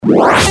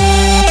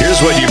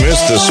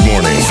us this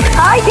morning.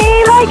 Hi,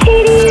 Dave. Hi,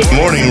 Katie.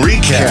 Morning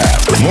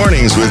recap.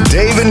 Mornings with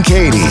Dave and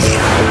Katie.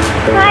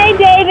 Hi,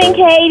 Dave and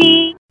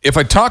Katie. If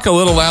I talk a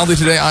little loudly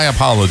today, I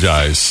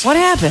apologize. What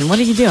happened? What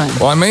are you doing?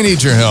 Well, I may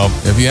need your help.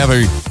 If you have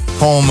a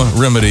home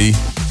remedy,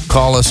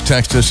 call us,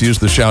 text us, use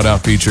the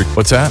shout-out feature.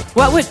 What's that?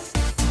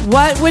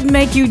 What would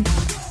make you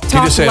talk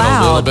Can you just say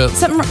loud? it a little bit?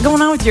 Something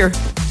going on with your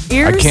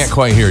ears? I can't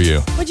quite hear you.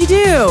 What'd you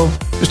do?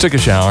 Just took a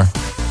shower.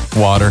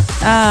 Water.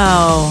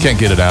 Oh. Can't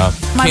get it out.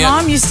 My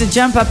mom used to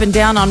jump up and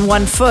down on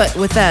one foot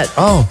with that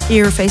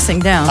ear facing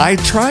down. I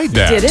tried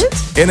that. Did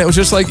it? And it was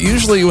just like,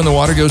 usually when the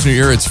water goes in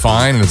your ear, it's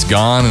fine and it's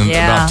gone in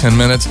about 10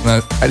 minutes. And I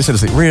just had to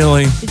say,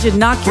 really? Did you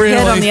knock your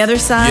head on the other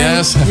side?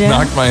 Yes, I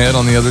knocked my head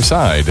on the other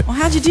side. Well,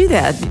 how'd you do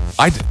that?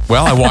 I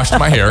washed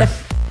my hair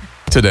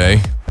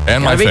today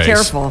and my face. Be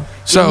careful.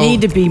 So you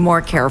need to be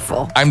more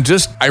careful.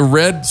 I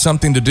read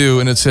something to do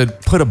and it said,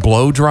 put a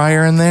blow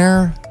dryer in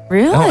there.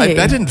 Really?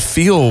 That didn't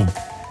feel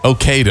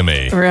okay to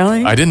me.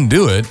 Really? I didn't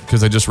do it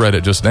because I just read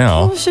it just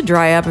now. Well, it should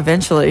dry up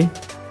eventually.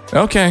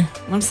 Okay.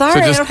 I'm sorry,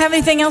 I don't have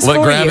anything else for you.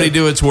 Let gravity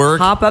do its work.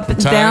 Hop up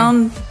and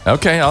down.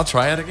 Okay, I'll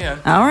try it again.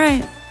 All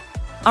right.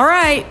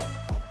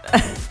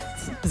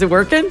 Is it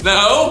working?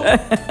 No,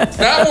 it's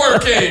not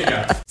working.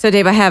 So,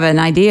 Dave, I have an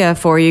idea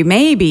for you,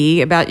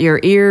 maybe about your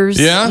ears.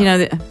 Yeah? You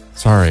know.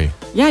 Sorry.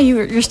 Yeah,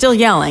 you're still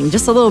yelling,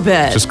 just a little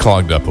bit. Just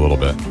clogged up a little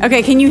bit.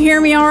 Okay, can you hear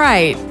me all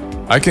right?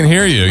 I can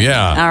hear you,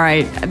 yeah. All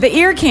right. The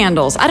ear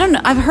candles. I don't know.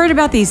 I've heard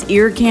about these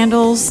ear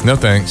candles. No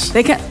thanks.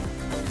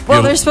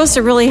 They're supposed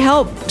to really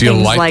help. Do you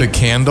light the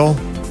candle?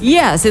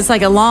 Yes, it's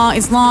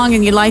long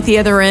and you light the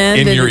other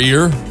end. In your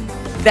ear?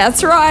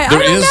 That's right.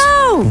 There I don't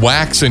know. is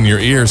wax in your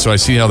ear, so I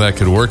see how that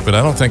could work, but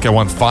I don't think I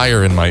want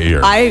fire in my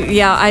ear.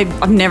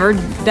 I've never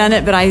done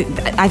it, but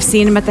I've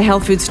seen them at the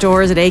health food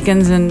stores at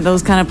Aiken's and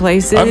those kind of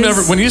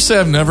places. When you say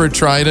I've never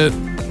tried it,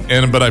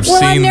 but I've seen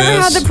this. I've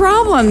never had the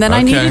problem. Then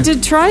I needed to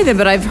try them,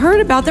 but I've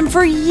hered about them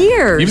for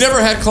years. You've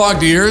never had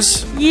clogged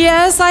ears?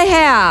 Yes, I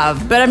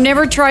have, but I've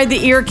never tried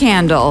the ear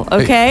candle,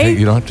 okay? Hey,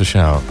 you don't have to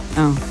shout.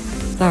 Oh,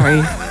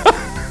 sorry.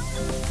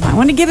 I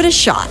want to give it a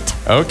shot.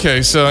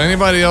 Okay, so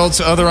anybody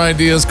else, other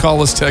ideas,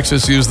 call us, text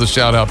us, use the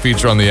shout-out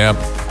feature on the app.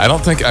 I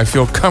don't think I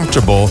feel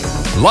comfortable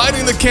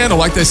lighting the candle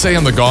like they say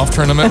in the golf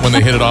tournament when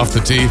they hit it off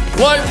the tee.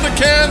 Light the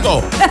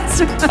candle!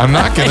 That's right. I'm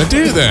not going to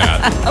do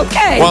that.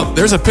 Okay. Well,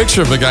 there's a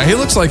picture of the guy. He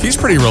looks like he's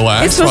pretty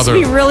relaxed. It's supposed to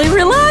be really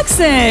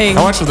relaxing.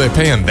 How much are they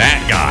paying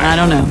that guy? I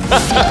don't know.